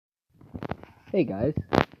Hey guys,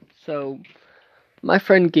 so my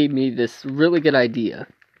friend gave me this really good idea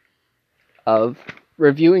of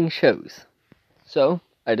reviewing shows. So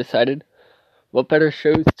I decided, what better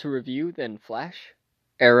shows to review than Flash,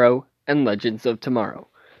 Arrow, and Legends of Tomorrow.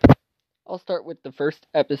 I'll start with the first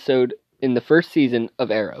episode in the first season of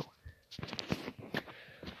Arrow.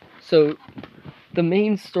 So the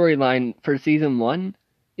main storyline for season 1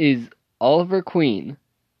 is Oliver Queen,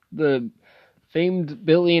 the famed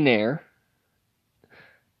billionaire,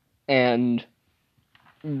 and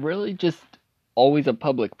really just always a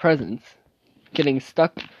public presence, getting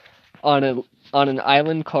stuck on an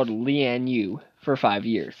island called Lian Yu for 5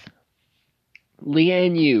 years.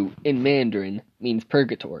 Lian Yu in Mandarin means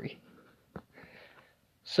purgatory.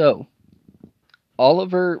 So,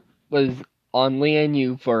 Oliver was on Lian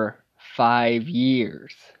Yu for 5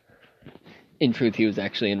 years. In truth, he was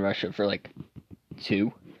actually in Russia for like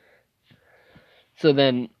 2. So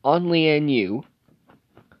then, on Lian Yu,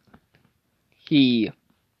 he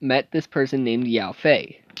met this person named Yao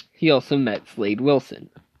Fei. He also met Slade Wilson.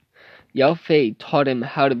 Yao Fei taught him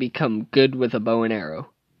how to become good with a bow and arrow,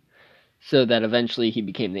 so that eventually he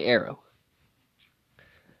became the Arrow.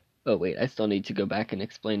 Oh wait, I still need to go back and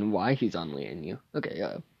explain why he's on Lian Yu. Okay,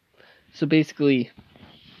 so basically,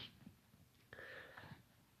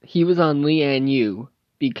 he was on Lian Yu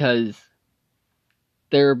because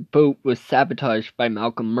their boat was sabotaged by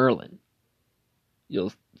Malcolm Merlin.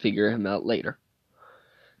 You'll figure him out later.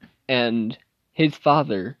 And his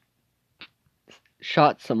father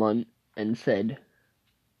shot someone and said,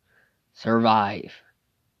 "Survive,"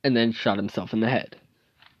 and then shot himself in the head.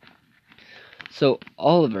 So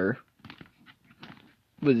Oliver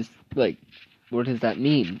was like, what does that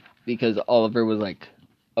mean? Because Oliver was like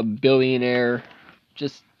a billionaire,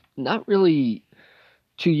 just not really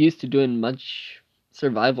too used to doing much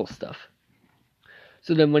survival stuff.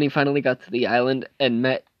 So then when he finally got to the island and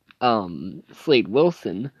met Slade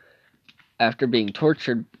Wilson, after being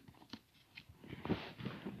tortured,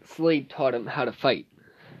 Slade taught him how to fight.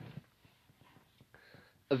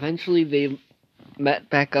 Eventually they met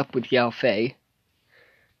back up with Yao Fei,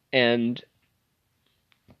 and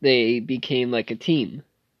they became like a team.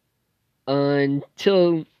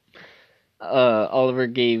 Until Oliver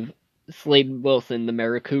gave Slade Wilson the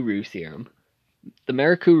Marikuru serum. The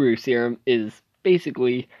Marikuru serum is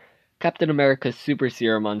basically Captain America's super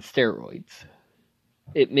serum on steroids.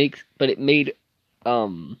 It made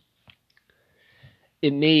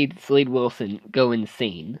Slade Wilson go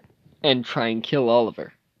insane and try and kill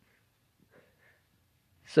Oliver.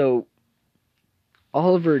 So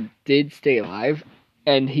Oliver did stay alive,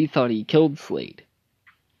 and he thought he killed Slade,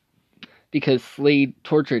 because Slade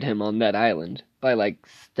tortured him on that island by like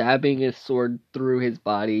stabbing his sword through his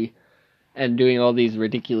body and doing all these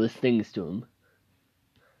ridiculous things to him.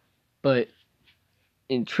 But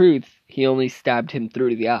in truth, he only stabbed him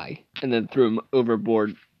through the eye and then threw him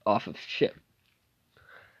overboard off of ship.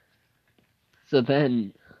 So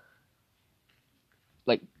then,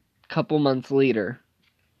 like a couple months later,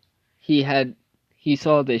 he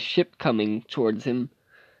saw this ship coming towards him,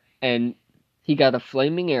 and he got a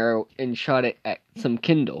flaming arrow and shot it at some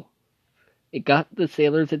Kindle. It got the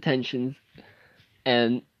sailors' attentions,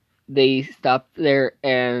 and they stopped there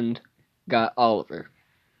and got Oliver.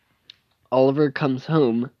 Oliver comes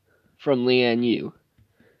home from Lian Yu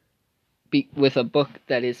with a book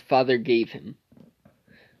that his father gave him,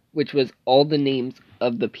 which was all the names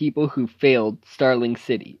of the people who failed Starling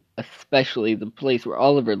City, especially the place where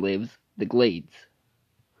Oliver lives, the Glades.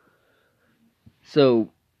 So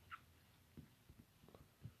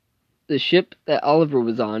the ship that Oliver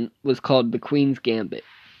was on was called the Queen's Gambit.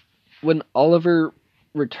 When Oliver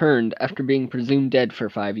returned after being presumed dead for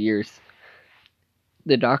 5 years,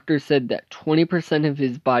 the doctor said that 20% of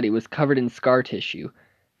his body was covered in scar tissue.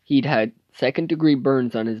 He'd had second-degree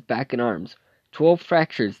burns on his back and arms, 12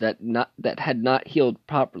 fractures that had not healed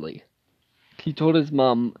properly. He told his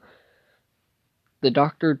mom, the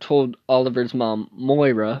doctor told Oliver's mom,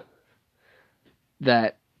 Moira,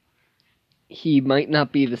 that he might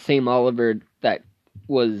not be the same Oliver that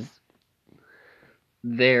was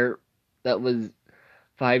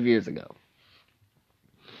 5 years ago.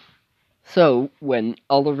 So, when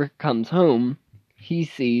Oliver comes home, he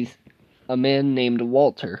sees a man named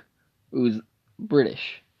Walter, who's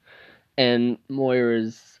British, and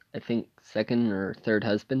Moira's, I think, second or third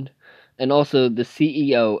husband, and also the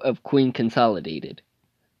CEO of Queen Consolidated,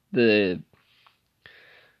 the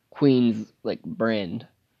Queen's, like, brand.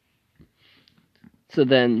 So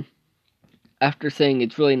then, after saying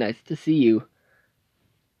it's really nice to see you,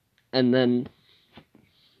 and then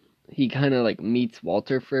he kind of, like, meets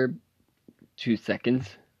Walter for 2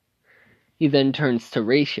 seconds, he then turns to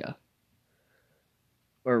Raisha.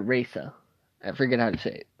 Or Raisa. I forget how to say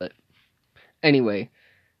it, but anyway,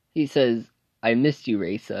 he says, "I missed you,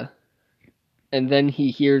 Raisa." And then he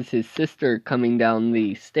hears his sister coming down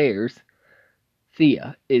the stairs.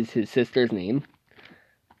 Thea is his sister's name.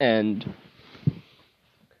 And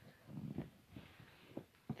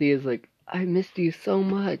Thea's like, "I missed you so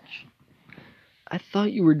much. I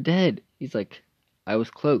thought you were dead." He's like, "I was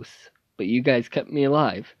close, but you guys kept me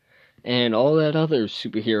alive." And all that other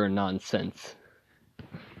superhero nonsense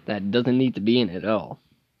that doesn't need to be in it at all.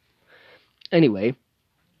 Anyway,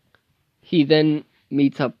 he then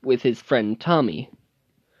meets up with his friend Tommy,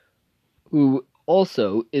 who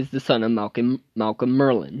also is the son of Malcolm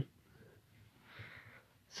Merlyn.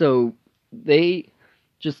 So they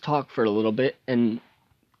just talk for a little bit, and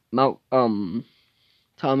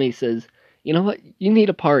Tommy says, "You know what? You need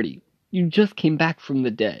a party. You just came back from the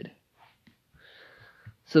dead."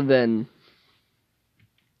 So then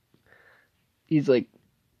he's like,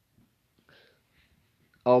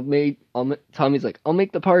 Tommy's like, "I'll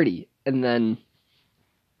make the party." And then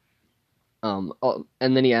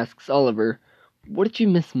he asks Oliver, "What did you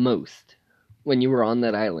miss most when you were on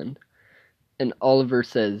that island?" And Oliver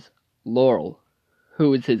says, Laurel,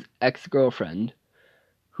 who is his ex-girlfriend,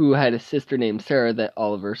 who had a sister named Sarah that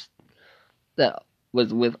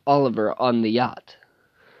was with Oliver on the yacht.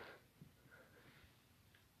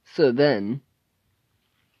 So then,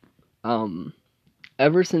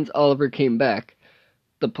 ever since Oliver came back,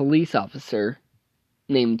 the police officer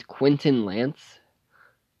named Quentin Lance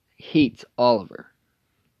hates Oliver.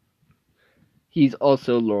 He's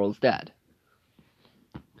also Laurel's dad.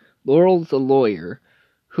 Laurel's a lawyer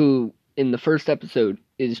who, in the first episode,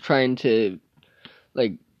 is trying to,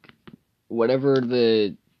 like, whatever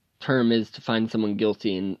the term is to find someone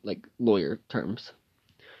guilty in, like, lawyer terms.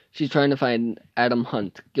 She's trying to find Adam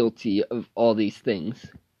Hunt guilty of all these things.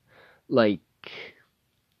 Like,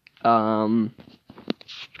 let's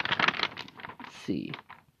see.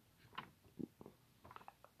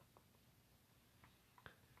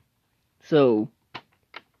 So,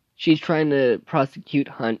 she's trying to prosecute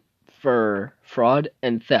Hunt for fraud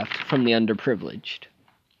and theft from the underprivileged.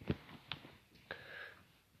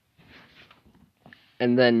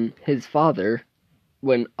 And then his father,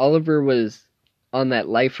 when Oliver was on that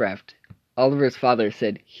life raft, Oliver's father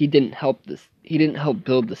said he didn't help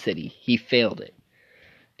build the city, he failed it.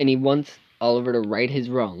 And he wants Oliver to right his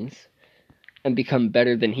wrongs and become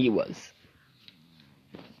better than he was.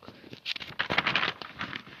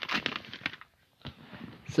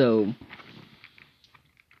 So,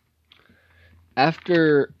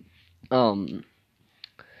 after the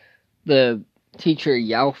teacher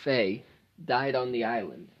Yao Fei died on the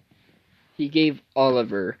island, he gave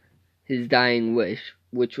Oliver his dying wish,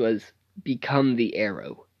 which was become the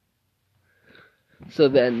arrow. So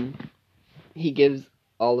then he gives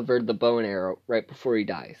Oliver the bow and arrow right before he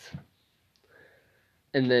dies.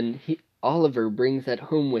 And then Oliver brings that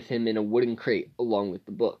home with him in a wooden crate along with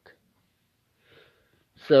the book.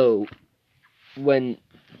 So when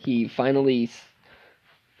he finally...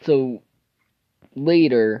 So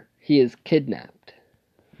later he is kidnapped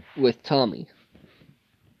with Tommy.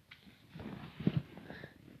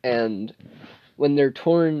 And when they're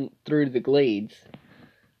torn through the glades,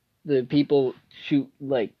 the people shoot,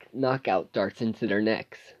 like, knockout darts into their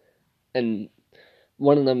necks. And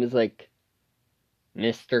one of them is like,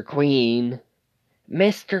 Mr. Queen,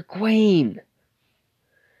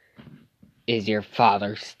 is your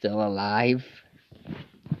father still alive?"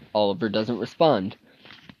 Oliver doesn't respond.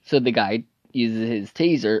 So the guy uses his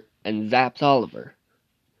taser and zaps Oliver.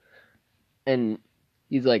 And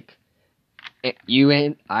he's like,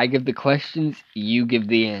 I give the questions, you give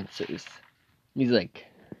the answers. He's like,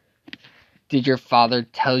 "Did your father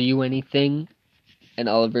tell you anything?" And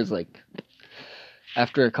Oliver's like,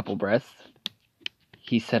 after a couple breaths,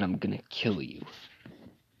 "He said I'm gonna kill you."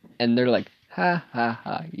 And they're like, "Ha ha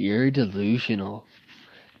ha, you're delusional.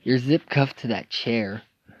 You're zip cuffed to that chair."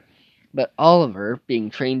 But Oliver,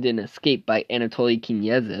 being trained in escape by Anatoly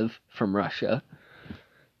Knyazov from Russia,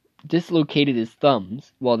 dislocated his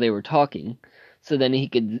thumbs while they were talking, so then he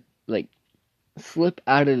could, like, slip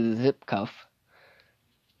out of the zip cuff,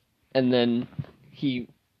 and then he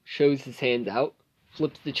shows his hands out,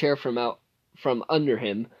 flips the chair from under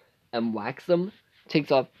him, and whacks them,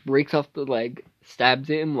 breaks off the leg, stabs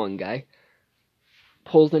it in one guy,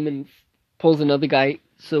 pulls another guy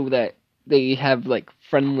so that they have, like,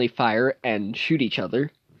 friendly fire and shoot each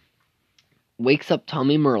other, wakes up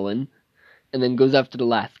Tommy Merlyn, and then goes after the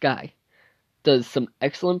last guy. Does some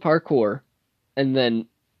excellent parkour, and then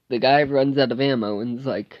the guy runs out of ammo and is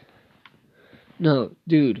like, "No,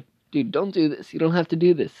 dude, dude, don't do this. You don't have to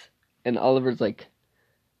do this. And Oliver's like,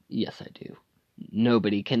 yes, I do.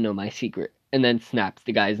 Nobody can know my secret. And then snaps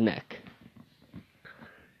the guy's neck.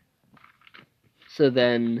 So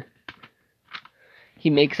then he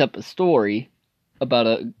makes up a story about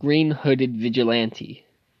a green-hooded vigilante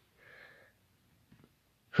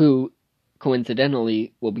who,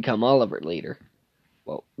 coincidentally, will become Oliver later.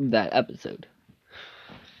 Well, that episode.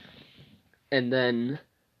 And then,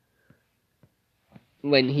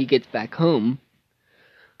 when he gets back home,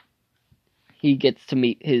 he gets to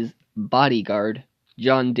meet his bodyguard,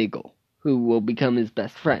 John Diggle, who will become his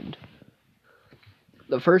best friend.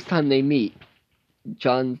 The first time they meet,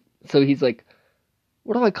 so he's like,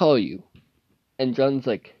 what do I call you? And John's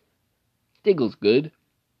like, Diggle's good.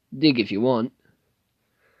 Dig if you want.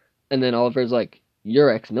 And then Oliver's like, you're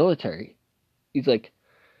ex-military. He's like,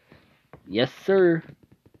 yes, sir.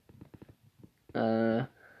 I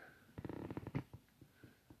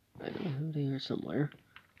don't know here somewhere.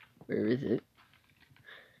 Where is it?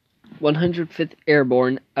 105th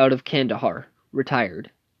Airborne out of Kandahar. Retired.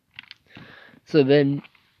 So then,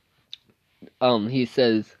 he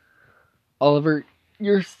says, Oliver,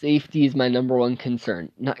 your safety is my number one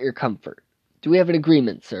concern, not your comfort. Do we have an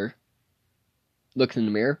agreement, sir? Looks in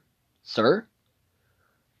the mirror. Sir?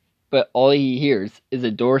 But all he hears is a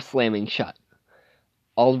door slamming shut.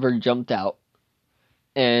 Oliver jumped out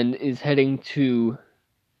and is heading to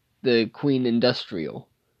the Queen Industrial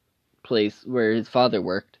place where his father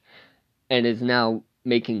worked and is now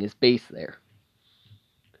making his base there.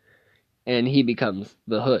 And he becomes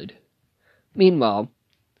the Hood. Meanwhile,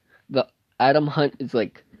 Adam Hunt is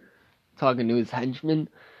like talking to his henchman.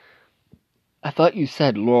 I thought you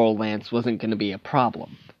said Laurel Lance wasn't going to be a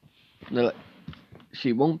problem. And they're like,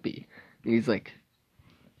 she won't be. And he's like,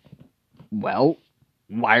 well,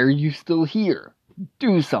 why are you still here?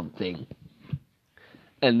 Do something.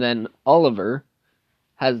 And then Oliver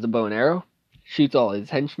has the bow and arrow, shoots all his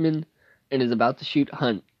henchmen, and is about to shoot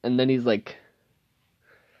Hunt. And then he's like,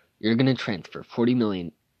 you're going to transfer $40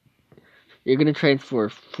 million. You're going to transfer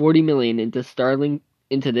 $40 million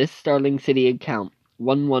into this Starling City account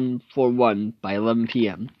 1141 by 11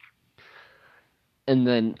 p.m. And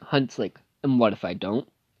then Hunt's like, and what if I don't?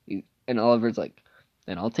 And Oliver's like,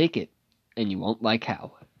 then I'll take it, and you won't like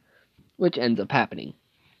how. Which ends up happening.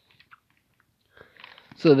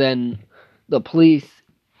 So then the police,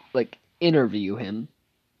 like, interview him,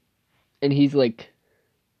 and he's like,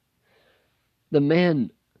 the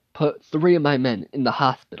man put 3 of my men in the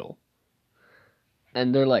hospital.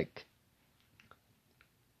 And they're like,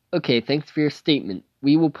 okay, thanks for your statement.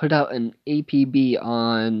 We will put out an APB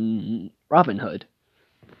on Robin Hood.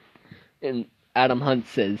 And Adam Hunt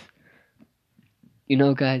says, you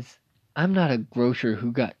know, guys, I'm not a grocer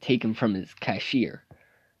who got taken from his cashier.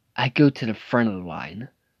 I go to the front of the line.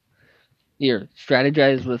 Here,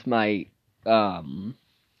 strategize with my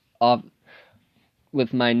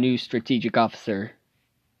with my new strategic officer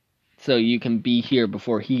so you can be here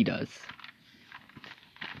before he does.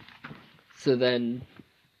 So then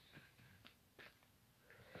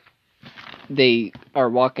they are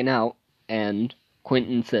walking out, and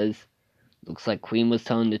Quentin says, looks like Queen was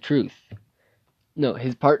telling the truth. No,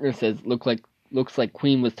 his partner says, looks like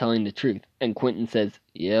Queen was telling the truth. And Quentin says,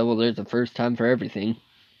 yeah, well, there's a first time for everything.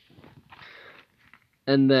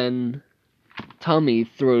 And then Tommy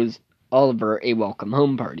throws Oliver a welcome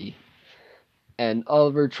home party. And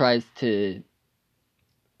Oliver tries to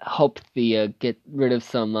help Thea get rid of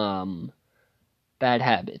some bad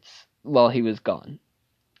habits while he was gone.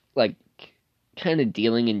 Like, kind of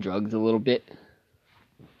dealing in drugs a little bit.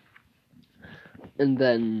 And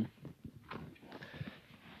then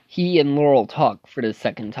he and Laurel talk for the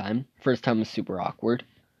second time. First time was super awkward.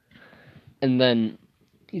 And then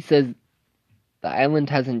he says, the island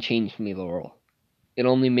hasn't changed me, Laurel. It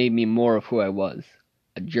only made me more of who I was.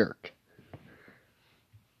 A jerk.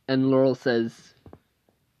 And Laurel says,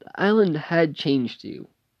 the island had changed you.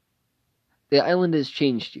 The island has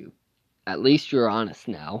changed you. At least you're honest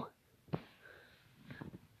now.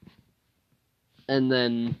 And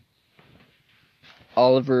then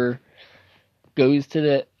Oliver goes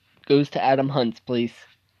to Adam Hunt's place,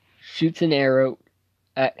 shoots an arrow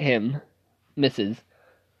at him, misses,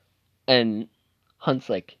 and Hunt's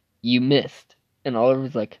like, you missed. And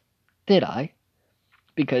Oliver's like, did I?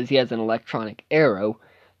 Because he has an electronic arrow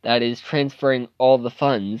that is transferring all the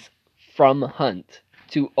funds from Hunt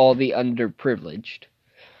to all the underprivileged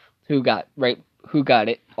who got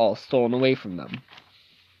it all stolen away from them.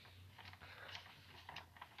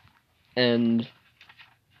 And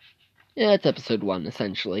yeah, that's episode 1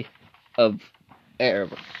 essentially of Arrow.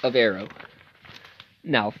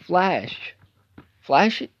 Now Flash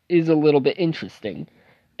Flash is a little bit interesting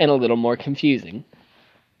and a little more confusing.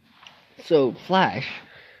 So Flash,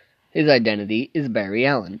 his identity is Barry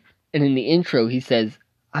Allen, and in the intro he says,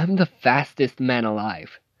 "I'm the fastest man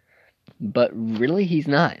alive." But really he's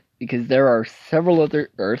not, because there are several other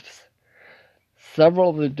Earths,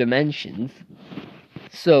 several other dimensions.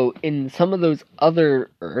 So in some of those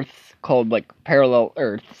other Earths, called like parallel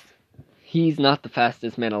Earths, he's not the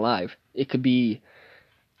fastest man alive. It could be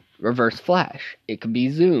Reverse Flash, it could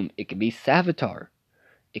be Zoom, it could be Savitar,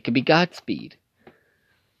 it could be Godspeed.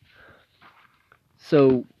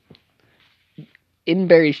 So in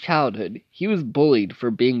Barry's childhood, he was bullied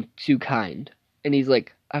for being too kind. And he's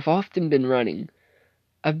like, I've often been running.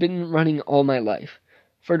 I've been running all my life.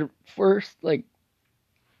 For the first,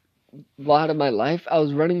 lot of my life, I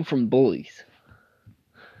was running from bullies.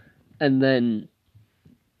 And then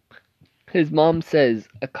his mom says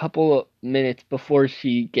a couple of minutes before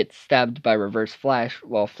she gets stabbed by Reverse Flash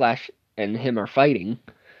while Flash and him are fighting,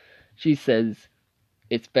 she says,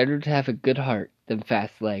 "It's better to have a good heart than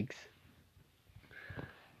fast legs."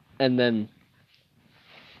 And then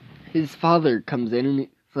his father comes in and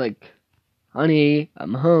he's like, "Honey,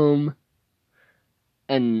 I'm home."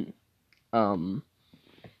 And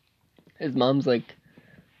his mom's like,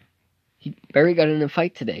 Barry got in a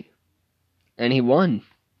fight today, and he won.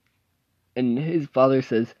 And his father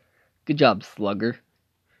says, "Good job, slugger."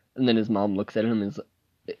 And then his mom looks at him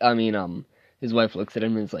and his wife looks at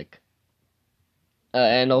him and is like,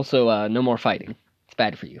 and also, no more fighting. It's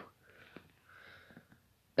bad for you.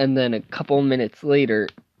 And then a couple minutes later,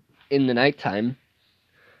 in the nighttime,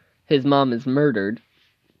 his mom is murdered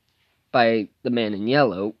by the man in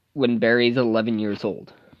yellow when Barry's 11 years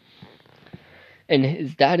old. And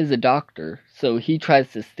his dad is a doctor, so he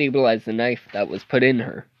tries to stabilize the knife that was put in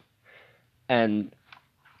her. And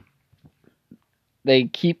they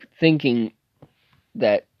keep thinking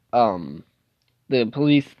that, the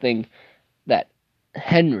police think that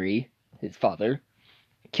Henry, his father,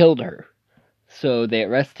 killed her. So they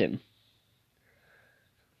arrest him.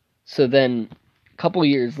 So then, a couple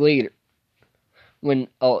years later, when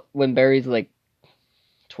Barry's like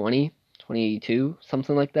 20, 22,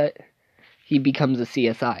 something like that, he becomes a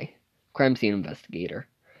CSI, crime scene investigator.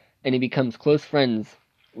 And he becomes close friends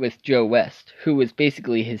with Joe West, who was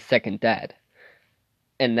basically his second dad.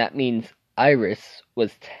 And that means Iris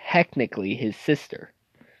was technically his sister.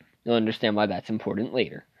 You'll understand why that's important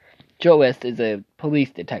later. Joe West is a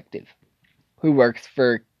police detective who works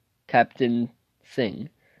for Captain Singh,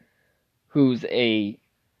 who's the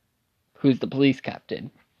police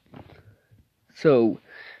captain. So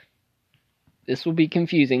this will be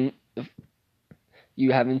confusing if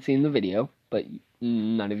you haven't seen the video, but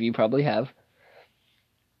none of you probably have.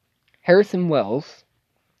 Harrison Wells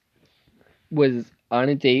was on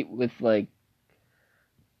a date with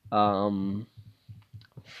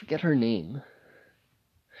forget her name.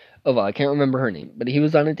 Oh well, I can't remember her name, but he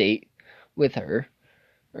was on a date with her,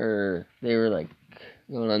 or they were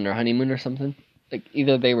going on their honeymoon or something.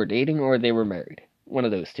 Either they were dating or they were married. One of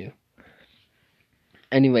those two.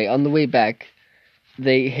 Anyway, on the way back,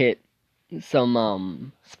 they hit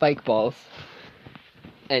some spike balls,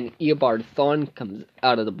 and Eobard Thawne comes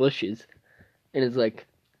out of the bushes and is like,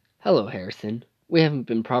 "Hello, Harrison. We haven't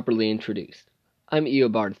been properly introduced. I'm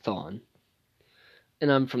Eobard Thawne, and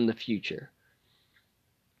I'm from the future,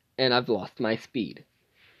 and I've lost my speed."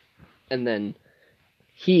 And then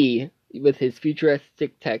he, with his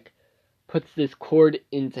futuristic tech, puts this cord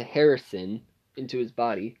into Harrison, into his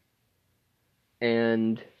body,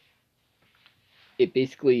 and it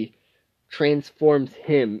basically transforms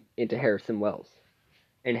him into Harrison Wells.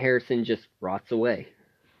 And Harrison just rots away.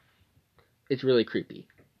 It's really creepy.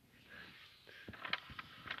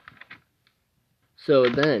 So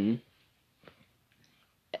then,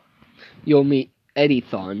 you'll meet Eddie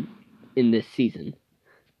Thawne in this season.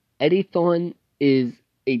 Eddie Thawne is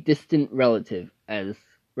a distant relative, as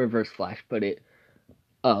Reverse Flash put it,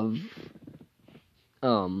 of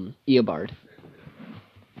Eobard.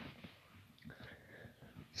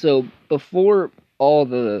 So before all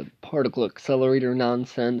the particle accelerator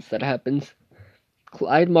nonsense that happens,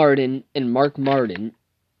 Clyde Martin and Mark Martin,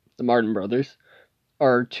 the Martin brothers,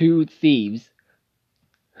 are two thieves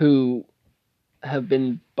who have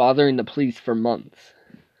been bothering the police for months.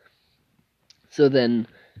 So then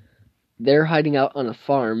they're hiding out on a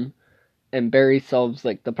farm, and Barry solves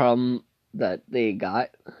the problem that they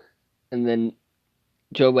got, and then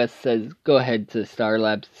Joe West says, "Go ahead to Star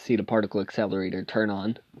Labs to see the particle accelerator turn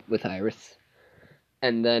on with Iris."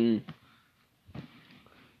 And then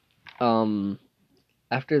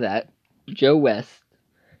after that, Joe West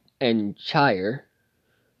and Chire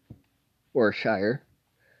or Shire.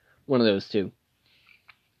 One of those two.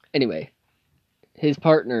 Anyway, his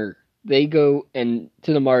partner, they go to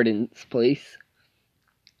the Martins' place,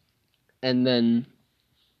 and then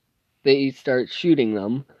they start shooting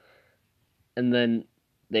them, and then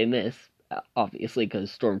they miss, obviously,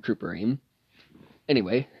 because Stormtrooper aim.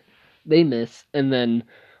 Anyway, they miss, and then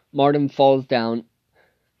Martin falls down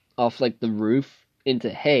off, like, the roof into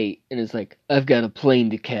hay, and is like, I've got a plane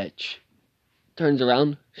to catch. Turns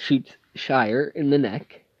around, shoots Shire in the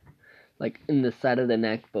neck, like, in the side of the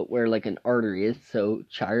neck, but where, like, an artery is, so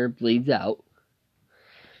Shire bleeds out.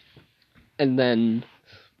 And then,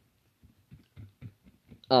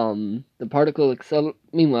 the particle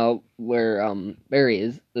meanwhile, where, Barry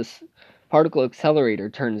is, this particle accelerator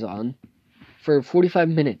turns on. For 45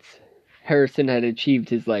 minutes, Harrison had achieved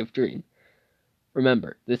his life dream.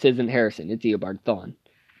 Remember, this isn't Harrison, it's Eobard Thawne.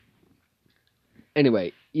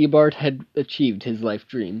 Anyway, Eobard had achieved his life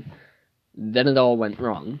dream. Then it all went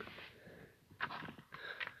wrong.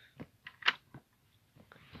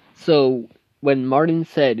 So, when Martin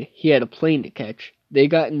said he had a plane to catch, they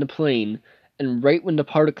got in the plane, and right when the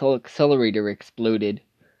particle accelerator exploded,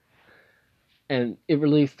 and it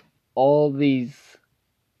released all these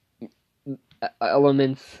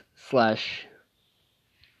elements /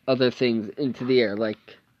 other things into the air,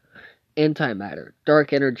 like antimatter,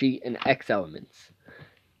 dark energy, and X elements.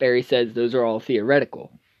 Barry says those are all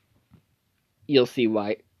theoretical. You'll see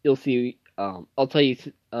why. You'll see. I'll tell you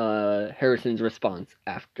Harrison's response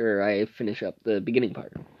after I finish up the beginning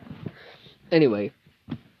part. Anyway,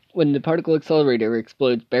 when the particle accelerator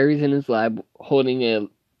explodes, Barry's in his lab holding a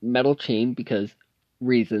metal chain because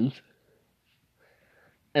reasons.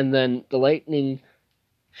 And then the lightning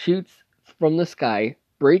shoots from the sky,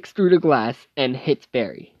 breaks through the glass, and hits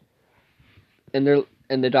Barry. And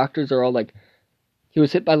the doctors are all like, he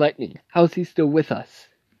was hit by lightning. How is he still with us?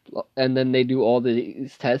 And then they do all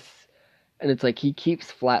these tests, and it's like he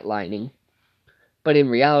keeps flatlining. But in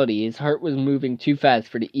reality, his heart was moving too fast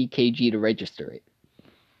for the EKG to register it.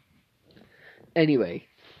 Anyway,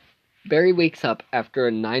 Barry wakes up after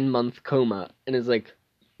a 9-month coma and is like,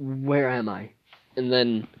 where am I? And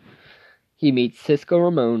then he meets Cisco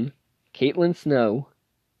Ramon, Caitlin Snow,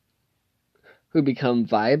 who become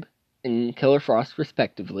Vibe and Killer Frost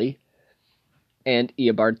respectively, and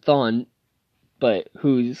Eobard Thawne, but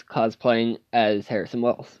who's cosplaying as Harrison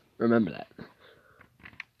Wells. Remember that.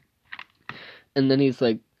 And then he's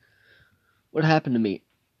like, what happened to me?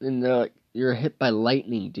 And they're like, you're hit by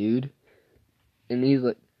lightning, dude. And he's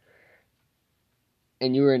like,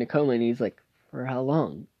 and you were in a coma. And he's like, for how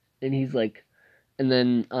long? And he's like, and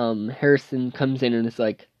then Harrison comes in and is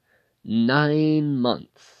like, 9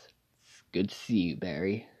 months. It's good to see you,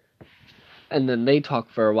 Barry. And then they talk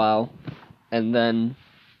for a while. And then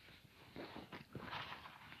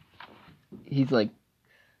he's like,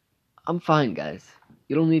 I'm fine, guys.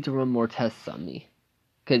 You don't need to run more tests on me.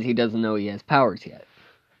 Because he doesn't know he has powers yet.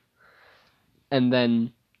 And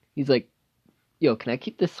then he's like, yo, can I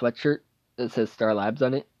keep this sweatshirt that says Star Labs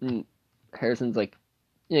on it? And Harrison's like,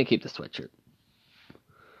 yeah, keep the sweatshirt.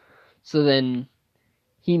 So then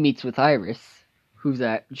he meets with Iris, who's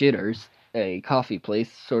at Jitters, a coffee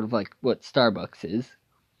place, sort of like what Starbucks is.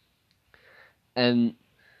 And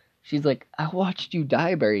she's like, I watched you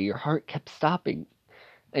die, Barry. Your heart kept stopping.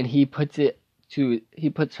 And he puts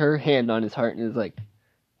her hand on his heart and is like,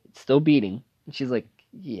 it's still beating. And she's like,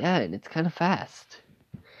 yeah, and it's kind of fast.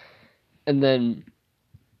 And then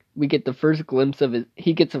he gets a first glimpse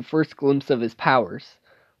of his powers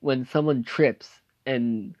when someone trips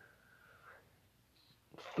and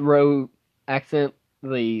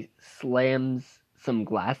accidentally slams some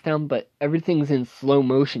glass down, but everything's in slow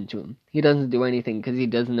motion to him. He doesn't do anything because he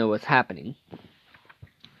doesn't know what's happening.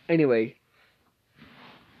 Anyway,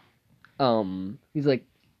 she's like,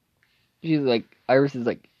 Iris is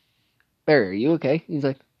like, Barry, are you okay? He's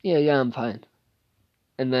like, yeah, I'm fine.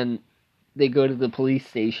 And then they go to the police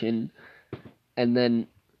station, and then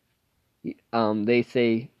they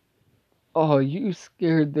say, oh, you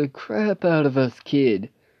scared the crap out of us, kid.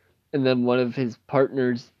 And then one of his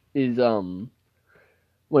partners is,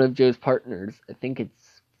 one of Joe's partners, I think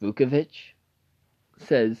it's Vukovic,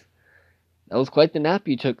 says, that was quite the nap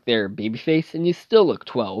you took there, babyface, and you still look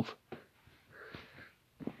 12.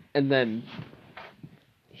 And then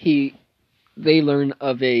they learn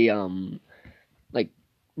of a,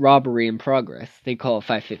 robbery in progress. They call it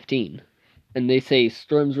 515. And they say,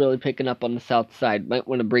 storm's really picking up on the south side. Might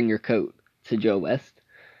want to bring your coat to Joe West.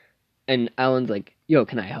 And Alan's like, yo,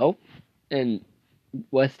 can I help? And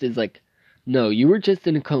West is like, no, you were just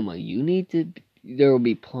in a coma. There will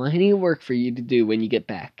be plenty of work for you to do when you get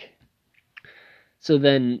back. So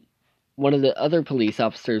then one of the other police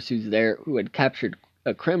officers who's there, who had captured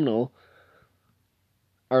a criminal,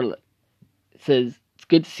 says, "It's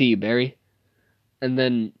good to see you, Barry." And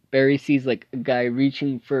then Barry sees like a guy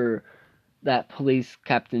reaching for that police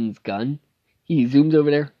captain's gun. He zooms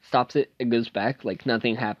over there, stops it, and goes back like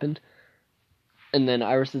nothing happened. And then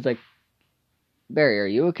Iris is like, "Barry, are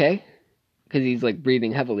you okay?" Because he's like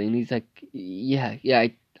breathing heavily, and he's like, "Yeah,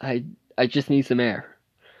 I just need some air."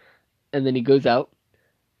 And then he goes out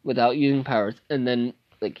without using powers, and then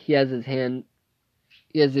like he has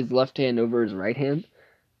his left hand over his right hand,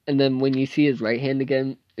 and then when you see his right hand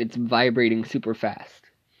again, it's vibrating super fast.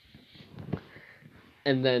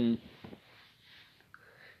 And then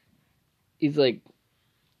he's like,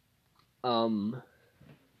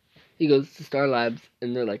 he goes to Star Labs,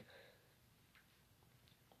 and they're like,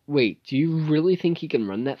 "Wait, do you really think he can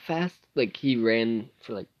run that fast?" Like he ran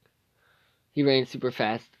super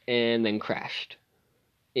fast and then crashed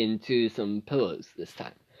into some pillows this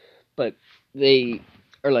time. But they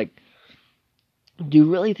are like, "Do you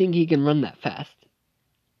really think he can run that fast?"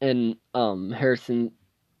 And Harrison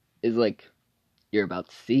is like, "You're about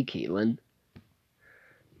to see, Caitlin."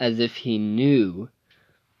 As if he knew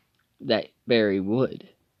that Barry would.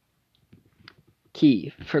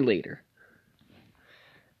 Key for later.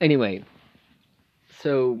 Anyway,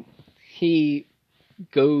 so he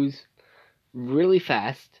goes really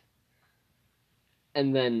fast,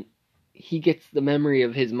 and then he gets the memory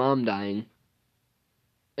of his mom dying,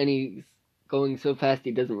 and he's going so fast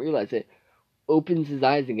he doesn't realize it, opens his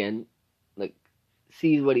eyes again, like,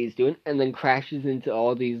 sees what he's doing, and then crashes into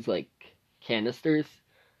all these, like, canisters.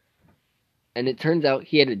 And it turns out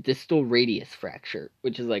he had a distal radius fracture,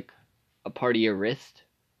 which is like a part of your wrist.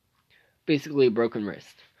 Basically a broken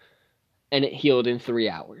wrist. And it healed in 3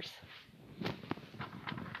 hours.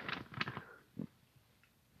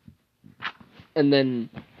 And then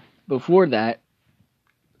before that,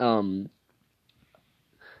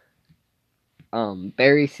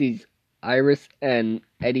 Barry sees Iris and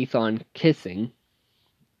Eddie Thawne kissing,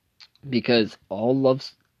 because all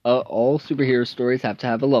superhero stories have to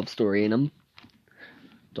have a love story in them.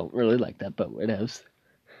 Don't really like that, but whatevs.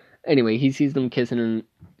 Anyway, he sees them kissing, and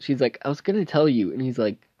she's like, "I was gonna tell you," and he's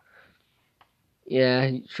like, "Yeah,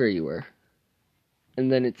 sure you were." And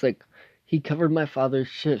then it's like, "He covered my father's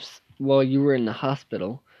shifts while you were in the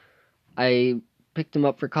hospital. I picked him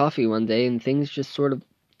up for coffee one day, and things just sort of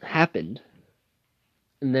happened."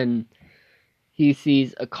 And then he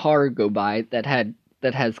sees a car go by that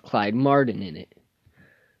has Clyde Martin in it.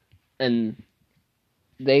 And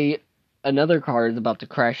another car is about to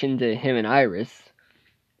crash into him and Iris,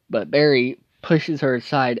 but Barry pushes her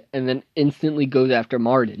aside and then instantly goes after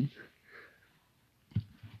Martin.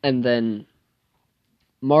 And then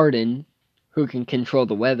Martin, who can control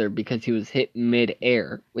the weather because he was hit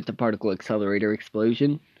mid-air with the particle accelerator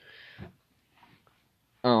explosion,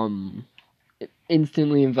 it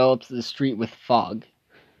instantly envelops the street with fog,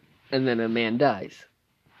 and then a man dies.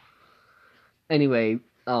 Anyway,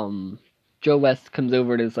 Joe West comes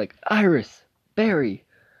over and is like, "Iris, Barry,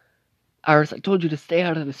 Iris, I told you to stay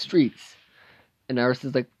out of the streets." And Iris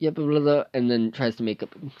is like, "Yeah, blah, blah, blah," and then tries to make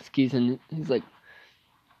up excuses, and he's like,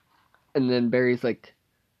 and then Barry's like,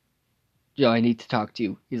 "Joe, I need to talk to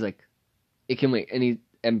you." He's like, "It can wait."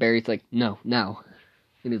 And Barry's like, "No, now."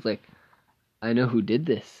 And he's like, "I know who did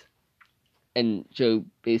this." And Joe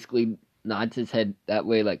basically nods his head that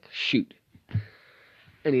way, like, "Shoot."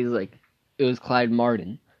 And he's like, "It was Clyde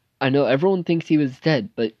Martin. I know everyone thinks he was dead,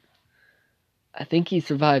 but I think he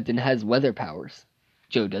survived and has weather powers."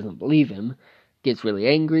 Joe doesn't believe him, gets really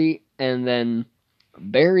angry, and then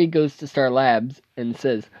Barry goes to Star Labs and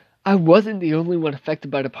says, "I wasn't the only one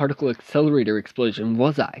affected by the particle accelerator explosion,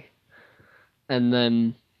 was I?" And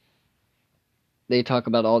then they talk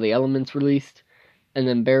about all the elements released, and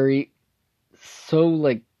then Barry, so,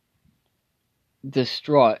 like,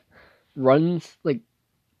 distraught, runs, like,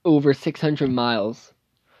 over 600 miles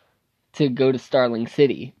to go to Starling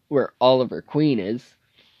City, where Oliver Queen is.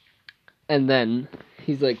 And then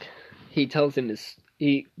he's like,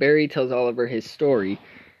 Barry tells Oliver his story,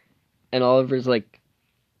 and Oliver's like,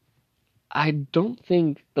 "I don't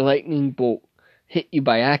think the lightning bolt hit you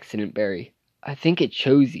by accident, Barry. I think it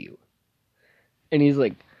chose you." And he's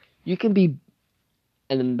like, "You can be,"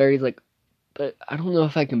 and then Barry's like, "But I don't know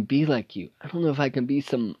if I can be like you. I don't know if I can be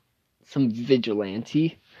some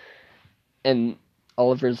vigilante." And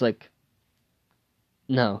Oliver's like,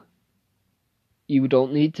 "No, you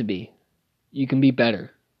don't need to be. You can be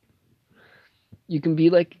better. You can be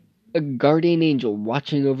like a guardian angel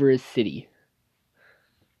watching over his city."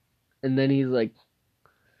 And then he's like,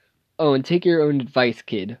 "Oh, and take your own advice,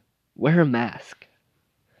 kid. Wear a mask."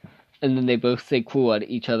 And then they both say cool at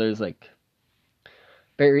each other's, like,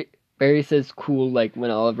 Barry says cool, like, when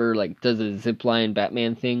Oliver, like, does a zipline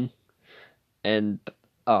Batman thing. And,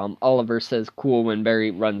 Oliver says cool when Barry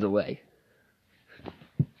runs away.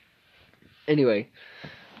 Anyway,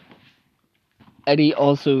 Eddie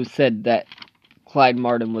also said that Clyde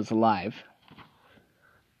Martin was alive.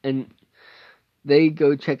 And they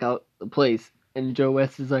go check out the place, and Joe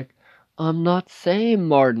West is like, I'm not saying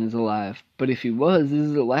Martin's alive, but if he was, this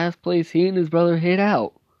is the last place he and his brother hid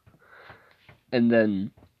out. And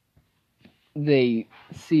then they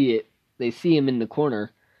see him in the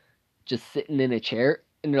corner, just sitting in a chair,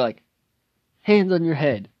 and they're like, hands on your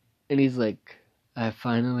head. And he's like, I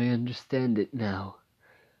finally understand it now.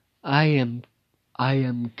 I am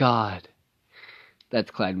God.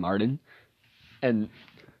 That's Clyde Martin. And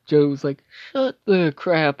Joe's like, shut the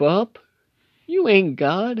crap up. You ain't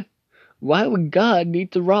God. Why would God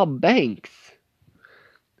need to rob banks?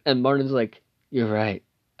 And Martin's like, you're right.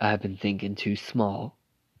 I've been thinking too small.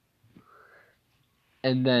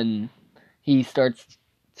 And then he starts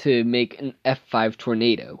to make an F5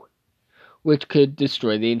 tornado, which could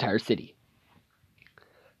destroy the entire city.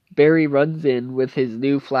 Barry runs in with his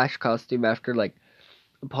new Flash costume after, like,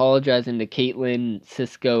 apologizing to Caitlin,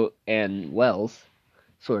 Cisco, and Wells,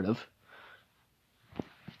 sort of.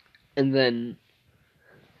 And then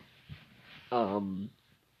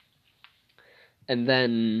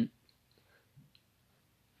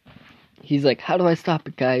he's like, how do I stop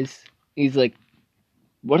it, guys? He's like,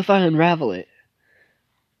 what if I unravel it?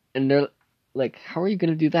 And they're like, how are you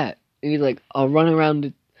gonna do that? And he's like, I'll run around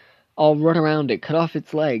it, cut off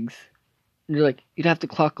its legs. And you're like, you'd have to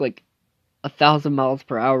clock like 1,000 miles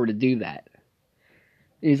per hour to do that.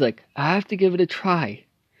 And he's like, I have to give it a try,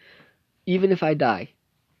 even if I die.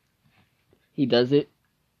 He does it,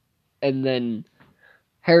 and then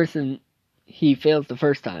Harrison, he fails the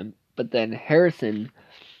first time, but then Harrison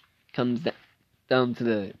comes down to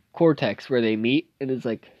the cortex where they meet and is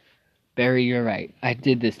like, Barry, you're right. I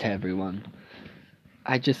did this to everyone.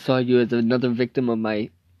 I just saw you as another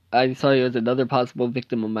possible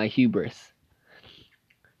victim of my hubris.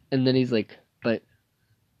 And then he's like, but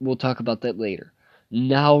we'll talk about that later.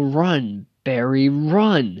 Now run, Barry,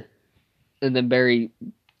 run! And then Barry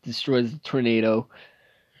destroys the tornado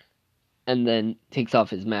and then takes off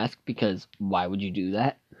his mask, because why would you do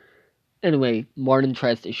that? Anyway, Martin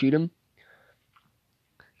tries to shoot him,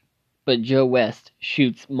 but Joe West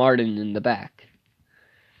shoots Martin in the back,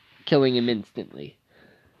 killing him instantly.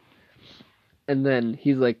 And then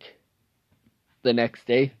he's like, the next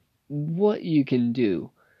day, what you can do?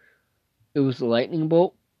 It was a lightning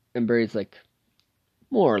bolt? And Barry's like,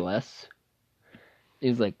 more or less.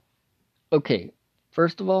 He's like, okay,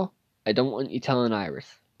 first of all, I don't want you telling Iris.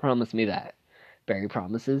 Promise me that. Barry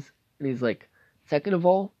promises. And he's like, second of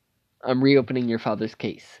all, I'm reopening your father's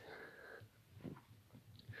case.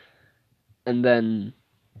 And then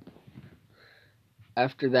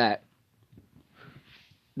after that,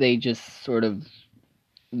 they just sort of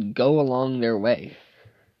go along their way.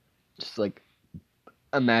 Just like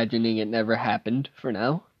imagining it never happened for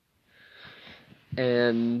now.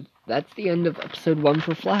 And that's the end of episode 1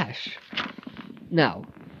 for Flash. Now,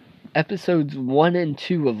 episodes 1 and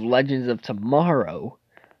 2 of Legends of Tomorrow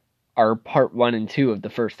are part 1 and 2 of the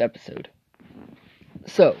first episode.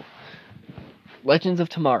 So, Legends of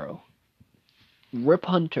Tomorrow. Rip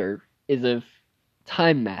Hunter is a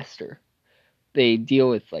time master. They deal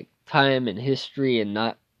with like time and history and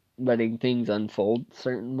not letting things unfold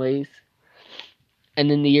certain ways.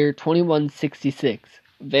 And in the year 2166,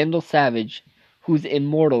 Vandal Savage, who's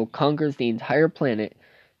immortal, conquers the entire planet,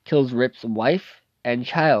 kills Rip's wife and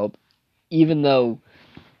child, even though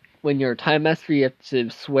when you're a time master you have to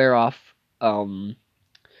swear off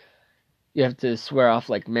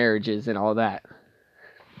like marriages and all that.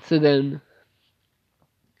 So then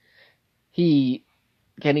he,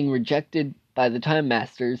 getting rejected by the Time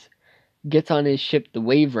Masters, gets on his ship, the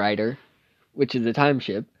Wave Rider, which is a time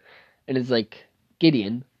ship, and is like,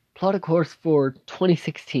 Gideon, plot a course for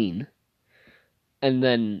 2016. And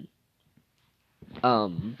then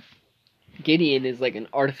Gideon is like an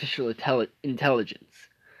artificial intelligence.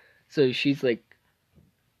 So she's like,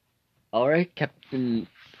 alright, Captain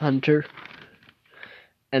Hunter.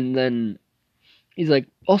 And then he's like,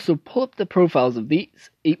 also pull up the profiles of these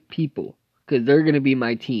 8 people, because they're going to be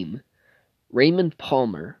my team. Raymond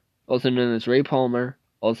Palmer, also known as Ray Palmer,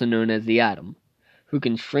 also known as the Atom, who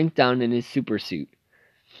can shrink down in his supersuit.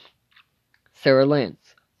 Sarah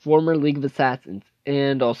Lance, former League of Assassins,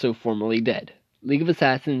 and also formerly dead. League of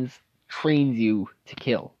Assassins trains you to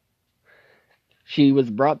kill. She was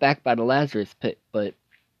brought back by the Lazarus Pit, but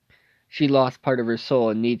she lost part of her soul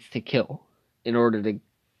and needs to kill in order to,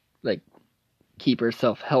 like, keep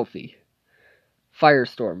herself healthy.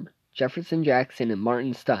 Firestorm. Jefferson Jackson and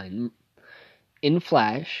Martin Stein. In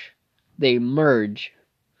Flash, they merge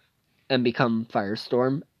and become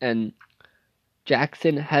Firestorm, and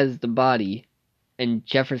Jackson has the body, and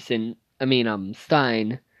Stein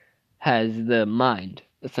has the mind,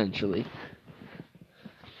 essentially.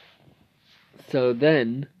 So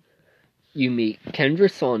then you meet Kendra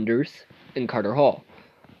Saunders and Carter Hall,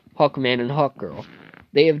 Hawkman and Hawkgirl.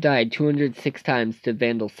 They have died 206 times to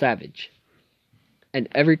Vandal Savage. And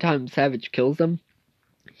every time Savage kills them,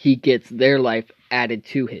 he gets their life added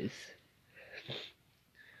to his.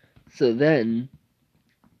 So then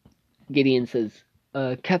Gideon says,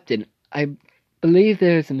 Captain, I believe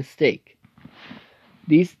there's a mistake.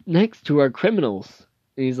 These next two are criminals.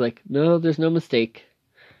 And he's like, no, there's no mistake.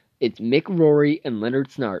 It's Mick Rory and Leonard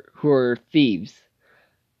Snart, who are thieves.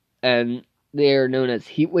 And they are known as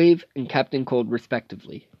Heatwave and Captain Cold,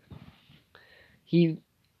 respectively. He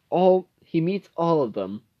meets all of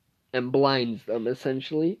them and blinds them,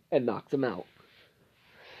 essentially, and knocks them out.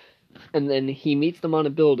 And then he meets them on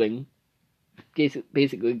a building,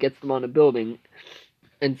 basically gets them on a building,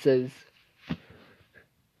 and says,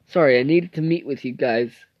 sorry, I needed to meet with you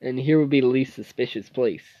guys, and here would be the least suspicious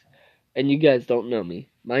place. And you guys don't know me.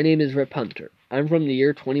 My name is Rip Hunter. I'm from the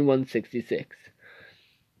year 2166.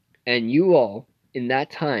 And you all, in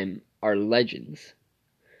that time, are legends.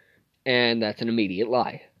 And that's an immediate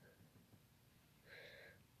lie.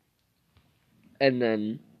 And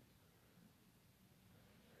then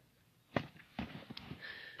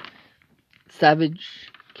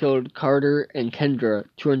Savage killed Carter and Kendra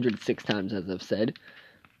 206 times, as I've said.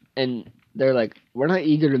 And they're like, we're not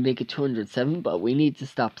eager to make it 207, but we need to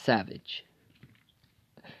stop Savage.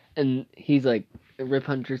 And he's like, Rip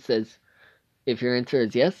Hunter says, if your answer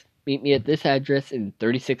is yes, meet me at this address in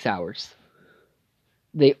 36 hours.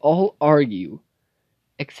 They all argue,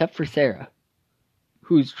 except for Sarah,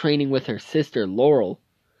 who's training with her sister Laurel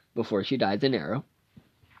before she dies in Arrow.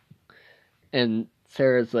 And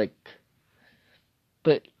Sarah's like,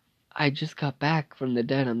 but I just got back from the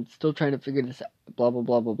dead. I'm still trying to figure this out. Blah, blah,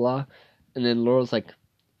 blah, blah, blah. And then Laurel's like,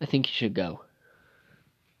 I think you should go.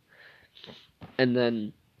 And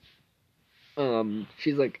then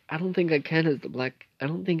she's like, I don't think I can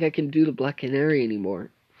do the Black Canary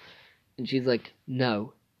anymore. And she's like,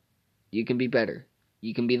 no, you can be better.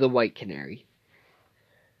 You can be the White Canary.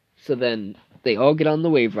 So then they all get on the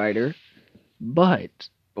Wave Rider. But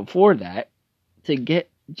before that, to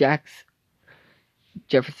get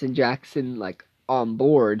Jefferson Jackson, like, on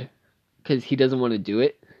board, because he doesn't want to do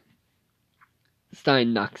it,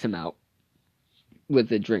 Stein knocks him out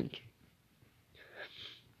with a drink.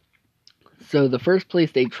 So the first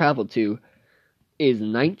place they travel to is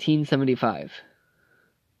 1975.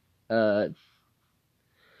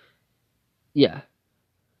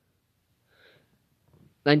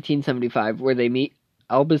 1975, where they meet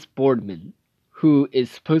Albus Boardman, who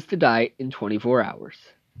is supposed to die in 24 hours.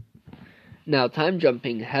 Now, time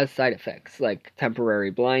jumping has side effects like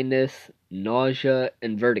temporary blindness, nausea,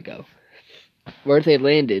 and vertigo. Where they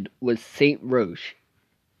landed was St. Roche.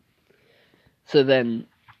 So then,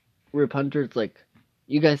 Rip Hunter's like,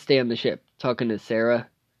 you guys stay on the ship, talking to Sarah,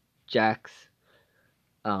 Jax,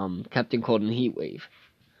 Captain Cold, and Heatwave.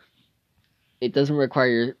 It doesn't require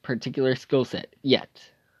your particular skill set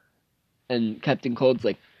yet. And Captain Cold's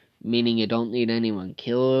like, meaning you don't need anyone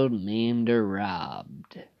killed, maimed, or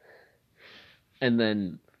robbed. And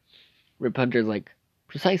then Rip Hunter's like,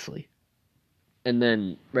 precisely. And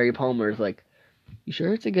then Ray Palmer's like, you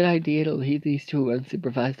sure it's a good idea to leave these two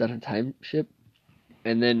unsupervised on a time ship?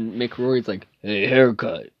 And then Mick Rory's like, hey,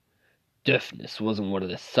 haircut. Deafness wasn't one of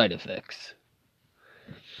the side effects.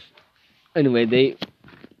 Anyway,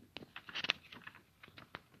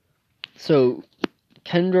 So,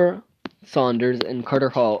 Kendra Saunders and Carter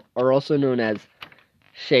Hall are also known as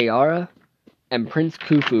Shayara and Prince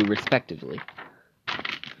Khufu, respectively.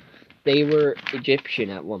 They were Egyptian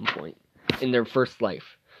at one point in their first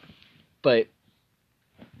life. But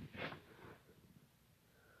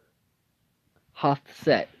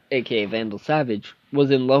Hothset, aka Vandal Savage, was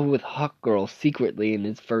in love with Hawkgirl secretly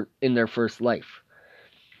in their first life.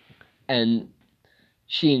 And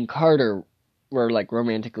she and Carter were, like,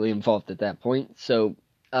 romantically involved at that point, so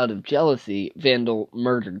out of jealousy, Vandal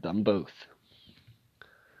murdered them both.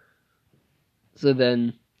 So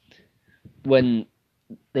then, when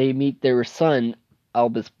they meet their son,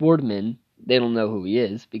 Albus Boardman, they don't know who he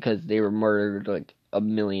is, because they were murdered, like,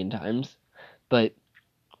 1,000,000 times, but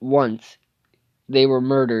once, they were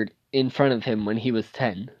murdered in front of him when he was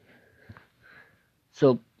 10.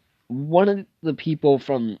 So, one of the people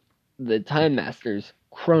from the Time Masters,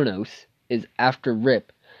 Kronos, is after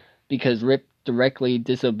Rip because Rip directly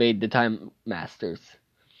disobeyed the Time Masters.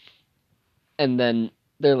 And then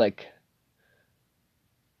they're like,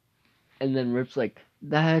 and then Rip's like,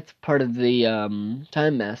 that's part of the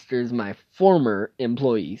Time Masters, my former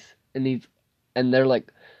employees. And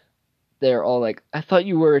they're all like, I thought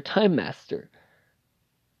you were a Time Master.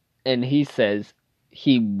 And he says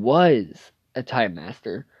he was a Time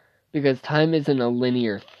Master because time isn't a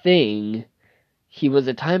linear thing. He was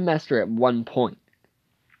a Time Master at one point.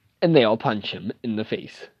 And they all punch him in the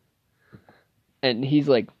face. And he's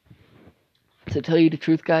like, to tell you the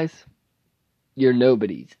truth, guys, you're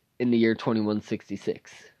nobodies in the year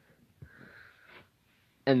 2166.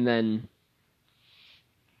 And then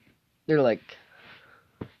they're like,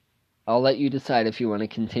 I'll let you decide if you want to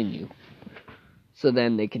continue. So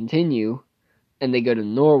then they continue, and they go to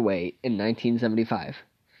Norway in 1975.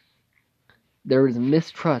 There was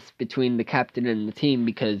mistrust between the captain and the team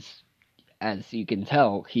because, as you can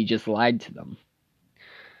tell, he just lied to them.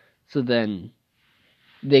 So then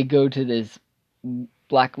they go to this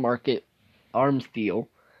black market arms deal,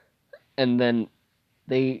 and then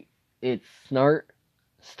it's Snart,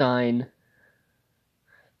 Stein,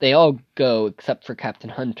 they all go except for Captain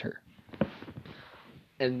Hunter.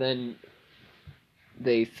 And then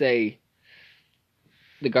they say,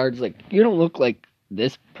 the guard's like, you don't look like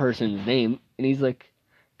this person's name. And he's like,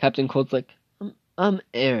 Captain Colt's like, I'm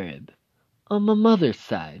Arab on my mother's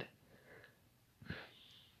side.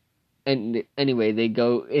 And anyway, they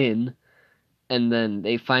go in, and then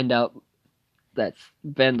they find out that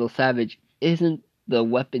Vandal Savage isn't the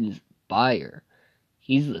weapons buyer.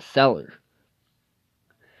 He's the seller.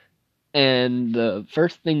 And the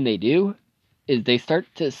first thing they do is they start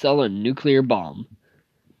to sell a nuclear bomb.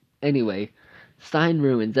 Anyway, Stein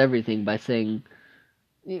ruins everything by saying,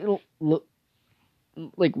 you know, look,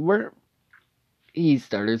 like, he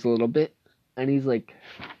stutters a little bit, and he's like,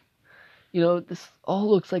 this all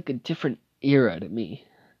looks like a different era to me.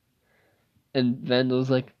 And Vandal's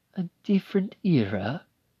like, a different era?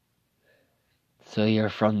 So you're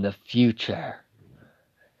from the future.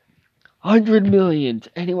 100 million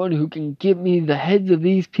to anyone who can give me the heads of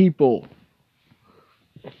these people.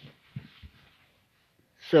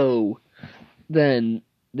 So then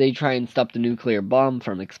they try and stop the nuclear bomb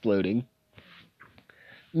from exploding.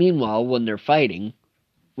 Meanwhile, when they're fighting,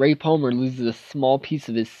 Ray Palmer loses a small piece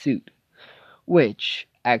of his suit, which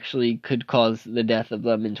actually could cause the death of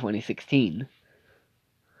them in 2016.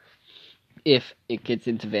 If it gets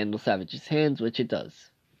into Vandal Savage's hands, which it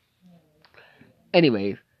does.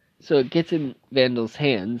 Anyway, so it gets in Vandal's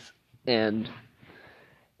hands, and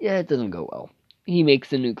yeah, it doesn't go well. He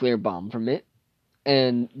makes a nuclear bomb from it,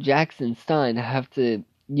 and Jax and Stein have to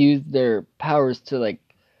use their powers to,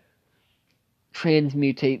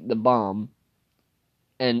 transmutate the bomb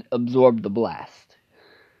and absorb the blast.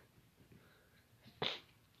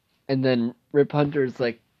 And then Rip Hunter's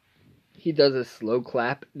he does a slow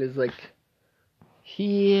clap and is like,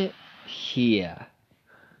 here.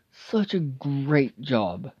 Such a great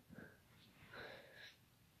job.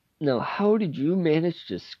 Now, how did you manage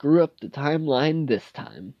to screw up the timeline this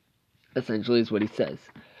time? Essentially is what he says.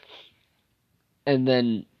 And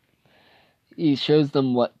then he shows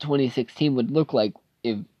them what 2016 would look like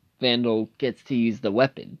if Vandal gets to use the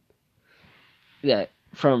weapon that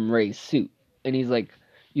from Ray's suit. And he's like,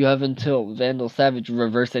 you have until Vandal Savage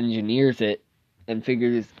reverse engineers it and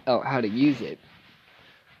figures out how to use it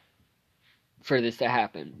for this to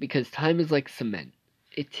happen. Because time is like cement.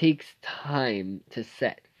 It takes time to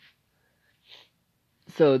set.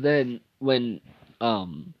 So then when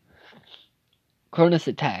Cronus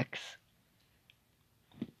attacks,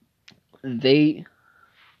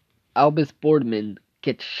 Albus Boardman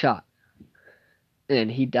gets shot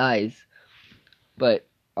and he dies, but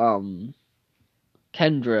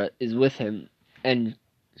Kendra is with him and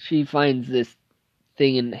she finds this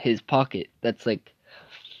thing in his pocket that's like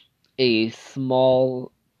a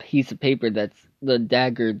small piece of paper that's the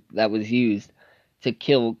dagger that was used to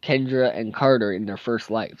kill Kendra and Carter in their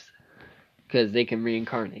first lives because they can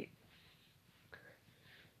reincarnate.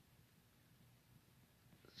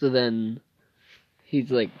 So then he's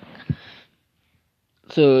like,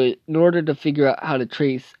 so in order to figure out how to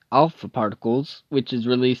trace alpha particles, which is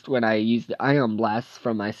released when I use the ion blasts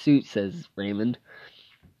from my suit, says Raymond,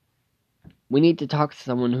 we need to talk to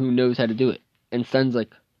someone who knows how to do it. And Sten's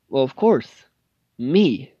like, well, of course,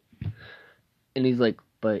 me. And he's like,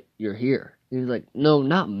 but you're here. And he's like, no,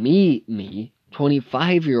 not me,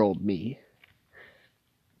 25-year-old me.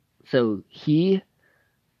 So he,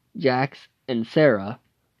 Jax, and Sarah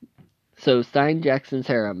So Stein, Jax, and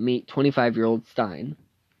Sarah meet 25-year-old Stein.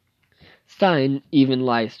 Stein even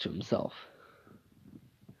lies to himself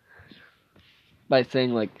by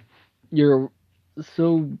saying, like, you're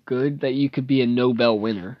so good that you could be a Nobel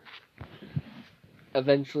winner.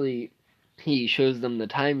 Eventually, he shows them the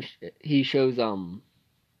time. He shows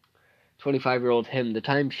 25-year-old him the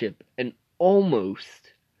time ship, and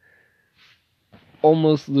almost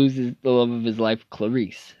loses the love of his life,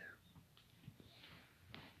 Clarice.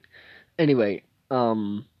 Anyway,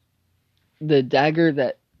 the dagger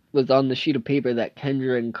that was on the sheet of paper that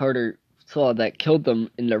Kendra and Carter saw that killed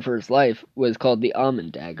them in their first life was called the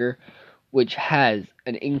Almond Dagger, which has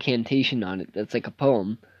an incantation on it that's like a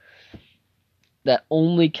poem that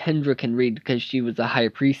only Kendra can read because she was a high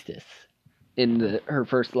priestess in her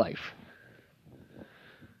first life.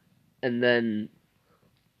 And then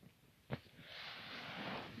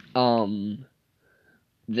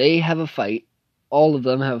they have a fight. All of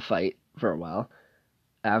them have a fight for a while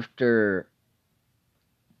after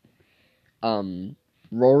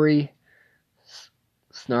Rory,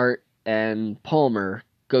 Snart, and Palmer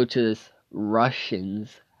go to this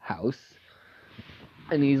Russian's house,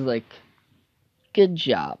 and he's like, good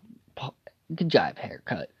job,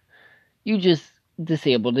 haircut. You just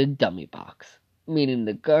disabled a dummy box, meaning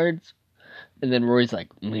the guards. And then Rory's like,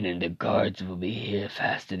 meaning the guards will be here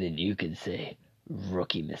faster than you can say.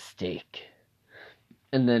 Rookie mistake.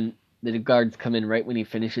 And then the guards come in right when he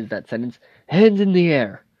finishes that sentence. Hands in the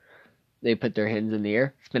air. They put their hands in the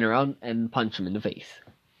air, spin around, and punch him in the face,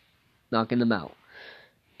 knocking them out.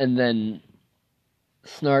 And then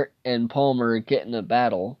Snart and Palmer get in a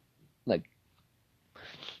battle. Like,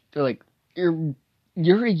 they're like, you're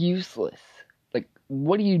useless. Like,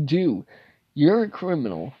 what do you do? You're a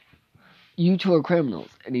criminal. You two are criminals.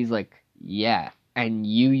 And he's like, yeah, and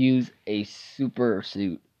you use a super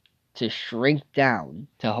suit to shrink down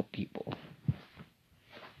to help people.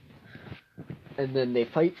 And then they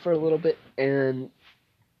fight for a little bit, and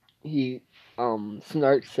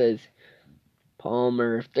Snart says,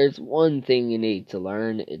 Palmer, if there's one thing you need to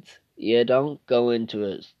learn, it's you don't go into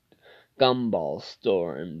a gumball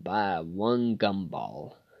store and buy one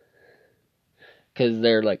gumball. Because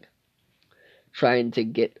they're, like, trying to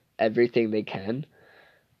get everything they can.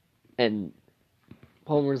 And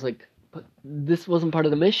Palmer's like, but this wasn't part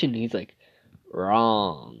of the mission. He's like,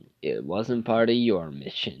 wrong. It wasn't part of your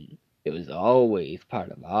mission. It was always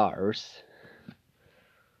part of ours.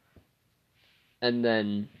 And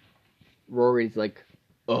then Rory's like,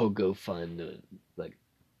 oh, go find the, like...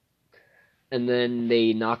 And then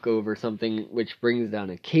they knock over something which brings down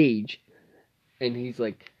a cage. And he's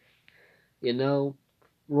like, you know,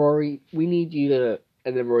 Rory, we need you to...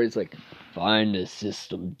 And then Rory's like, find the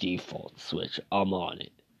system default switch. I'm on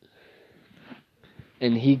it.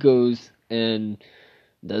 And he goes and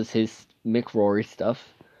does his Mick Rory stuff.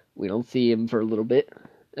 We don't see him for a little bit.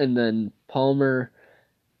 And then Palmer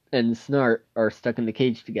and Snart are stuck in the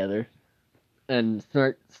cage together. And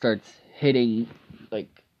Snart starts hitting, like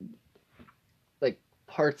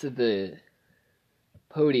parts of the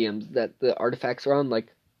podiums that the artifacts are on,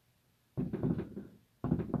 like...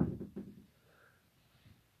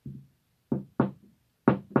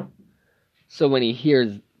 So when he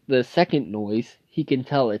hears the second noise, he can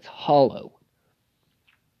tell it's hollow.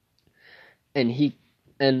 And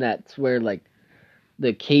that's where, like,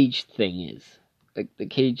 the cage thing is. Like, the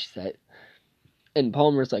cage set. And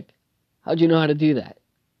Palmer's like, how'd you know how to do that?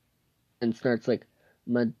 And Snart's like,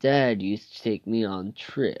 my dad used to take me on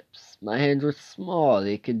trips. My hands were small.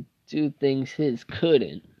 They could do things his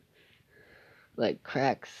couldn't. Like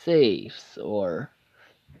crack safes or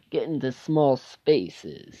get into small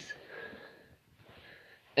spaces.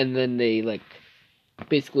 And then they, like,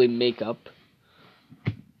 basically make up.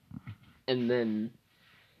 And then,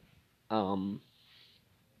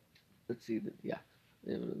 let's see, yeah.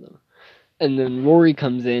 And then Rory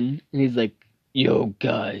comes in, and he's like, yo,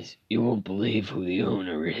 guys, you won't believe who the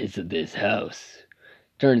owner is of this house.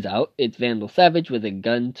 Turns out, it's Vandal Savage with a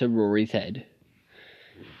gun to Rory's head.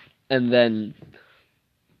 And then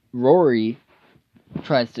Rory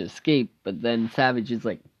tries to escape, but then Savage is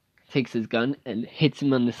like, takes his gun and hits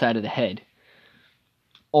him on the side of the head,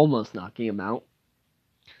 almost knocking him out.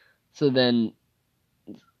 So then,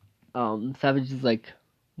 Savage is like,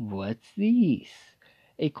 what's this?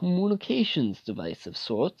 A communications device of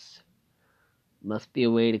sorts. Must be a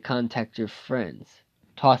way to contact your friends.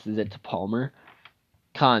 Tosses it to Palmer.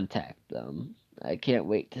 Contact them. I can't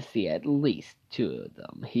wait to see at least 2 of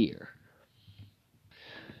them here.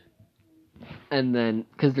 And then,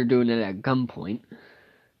 because they're doing it at gunpoint.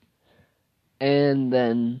 And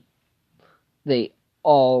then they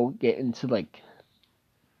all get into, like,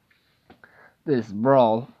 this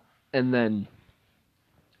brawl, and then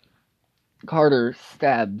Carter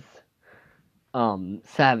stabs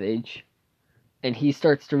Savage, and he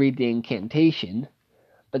starts to read the incantation,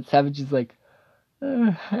 but Savage is like,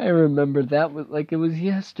 I remember that was like it was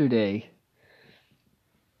yesterday.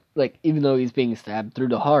 Like, even though he's being stabbed through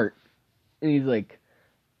the heart, and he's like,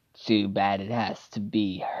 too bad it has to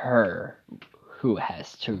be her who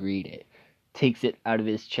has to read it. Takes it out of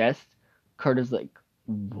his chest. Carter's like,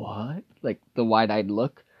 what? Like, the wide-eyed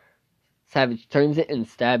look. Savage turns it and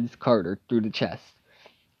stabs Carter through the chest.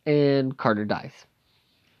 And Carter dies.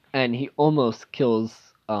 And he almost kills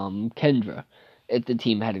Kendra if the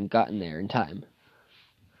team hadn't gotten there in time.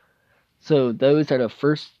 So those are the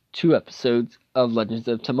first 2 episodes of Legends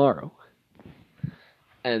of Tomorrow.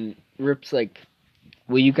 And Rip's like,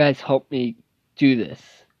 will you guys help me do this?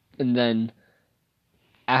 And then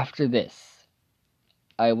after this,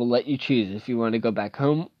 I will let you choose if you want to go back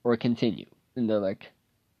home or continue. And they're like,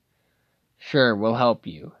 sure, we'll help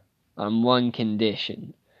you. On one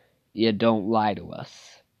condition. You don't lie to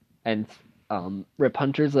us. And Rip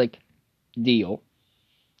Hunter's like, deal.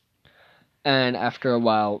 And after a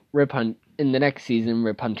while, in the next season,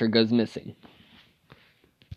 Rip Hunter goes missing.